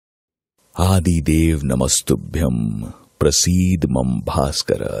आदिदेव नमस्तुभ्यं प्रसीद मम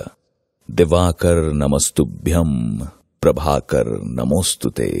भास्कर दिवाकर नमस्तुभ्यं प्रभाकर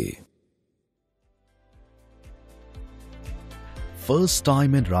नमोस्तुते. First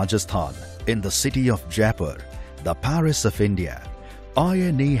time in Rajasthan, in the city of Jaipur, the Paris of India,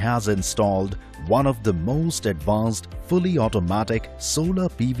 INE has installed one of the most advanced fully automatic solar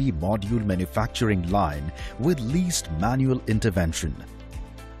PV module manufacturing line with least manual intervention.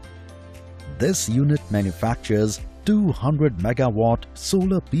 This unit manufactures 200 megawatt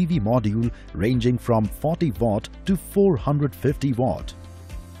solar PV module ranging from 40 watt to 450 watt.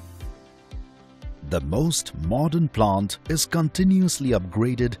 The most modern plant is continuously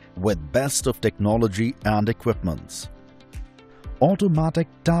upgraded with best of technology and equipments. Automatic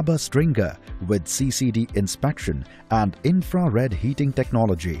Taber stringer with CCD inspection and infrared heating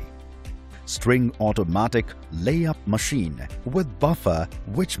technology. String automatic layup machine with buffer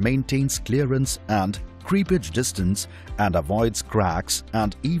which maintains clearance and creepage distance and avoids cracks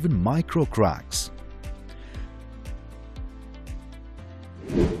and even micro cracks.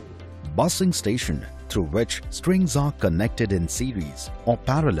 Busing station through which strings are connected in series or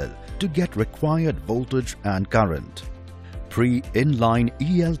parallel to get required voltage and current. Inline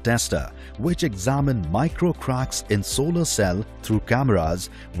EL Tester which examine micro cracks in solar cell through cameras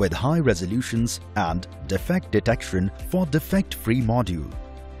with high resolutions and defect detection for defect-free module.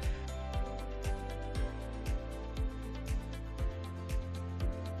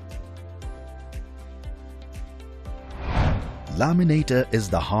 Laminator is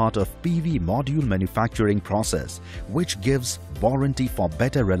the heart of PV module manufacturing process which gives warranty for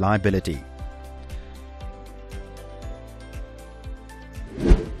better reliability.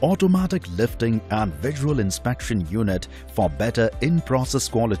 Automatic lifting and visual inspection unit for better in-process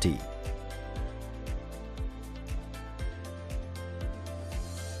quality.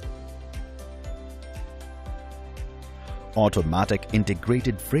 Automatic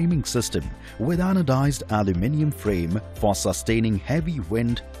integrated framing system with anodized aluminium frame for sustaining heavy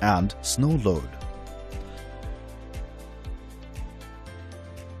wind and snow load.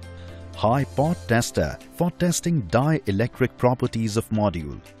 High pot tester for testing dielectric properties of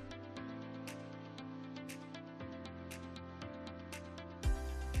module.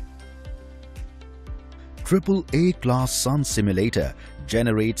 AAA Class Sun Simulator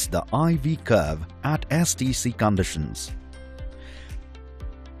generates the IV curve at STC conditions.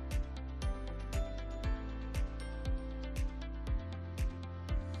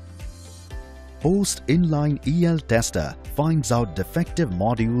 Post Inline EL Tester finds out defective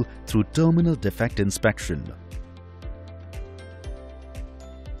module through terminal defect inspection.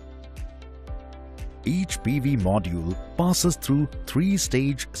 Each PV module passes through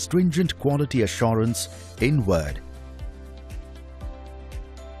 3-stage stringent quality assurance inward,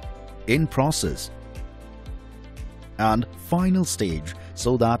 in process and final stage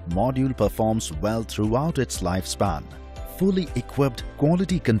so that module performs well throughout its lifespan. Fully equipped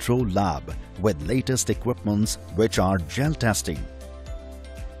quality control lab with latest equipments which are gel testing,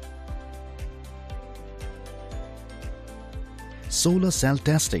 solar cell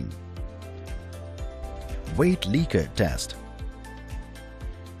testing, weight leakage test,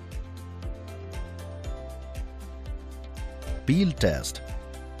 peel test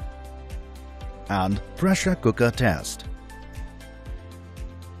and pressure cooker test.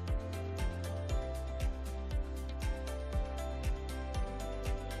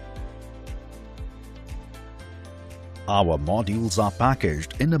 Our modules are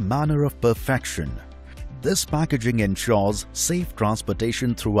packaged in a manner of perfection. This packaging ensures safe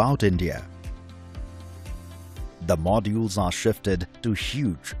transportation throughout India. The modules are shifted to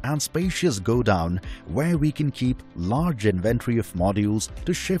huge and spacious godown where we can keep large inventory of modules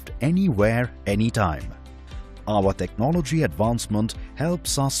to shift anywhere, anytime. Our technology advancement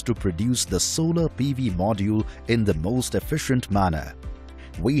helps us to produce the solar PV module in the most efficient manner.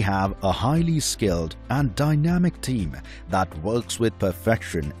 We have a highly skilled and dynamic team that works with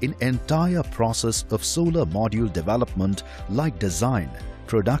perfection in entire process of solar module development like design,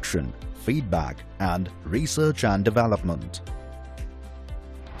 production, feedback and research and development.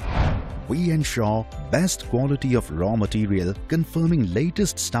 We ensure best quality of raw material confirming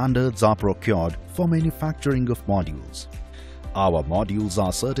latest standards are procured for manufacturing of modules. Our modules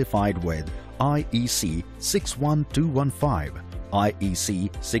are certified with IEC 61215,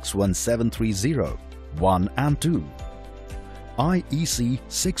 IEC 61730, 1 and 2, IEC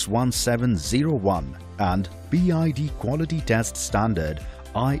 61701 and PID Quality Test Standard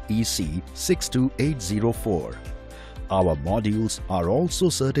IEC 62804. Our modules are also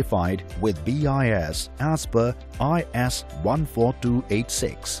certified with BIS as per IS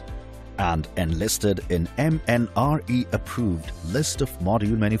 14286. and enlisted in MNRE-approved list of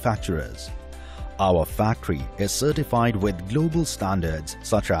module manufacturers. Our factory is certified with global standards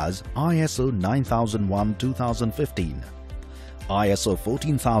such as ISO 9001-2015, ISO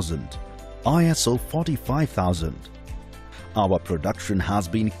 14000, ISO 45000. Our production has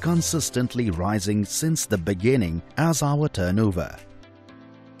been consistently rising since the beginning as our turnover.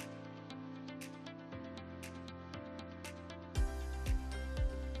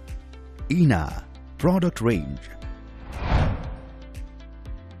 INA product range.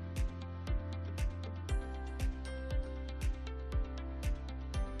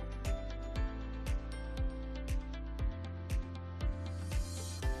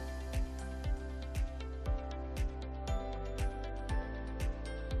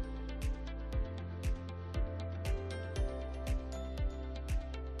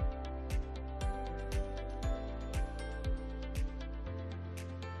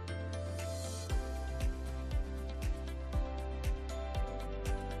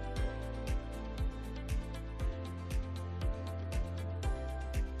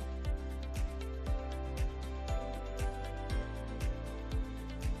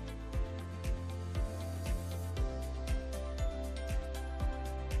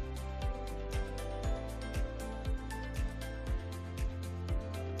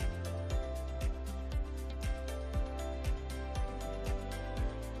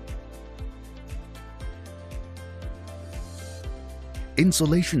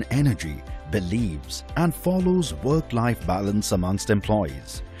 Insolation Energy believes and follows work-life balance amongst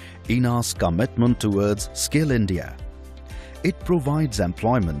employees. INA's commitment towards Skill India. It provides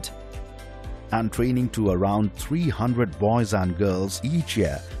employment and training to around 300 boys and girls each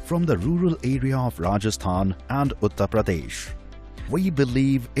year from the rural area of Rajasthan and Uttar Pradesh. We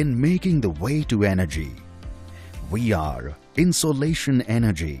believe in making the way to energy. We are Insolation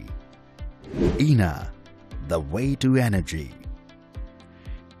Energy. INA, the way to energy.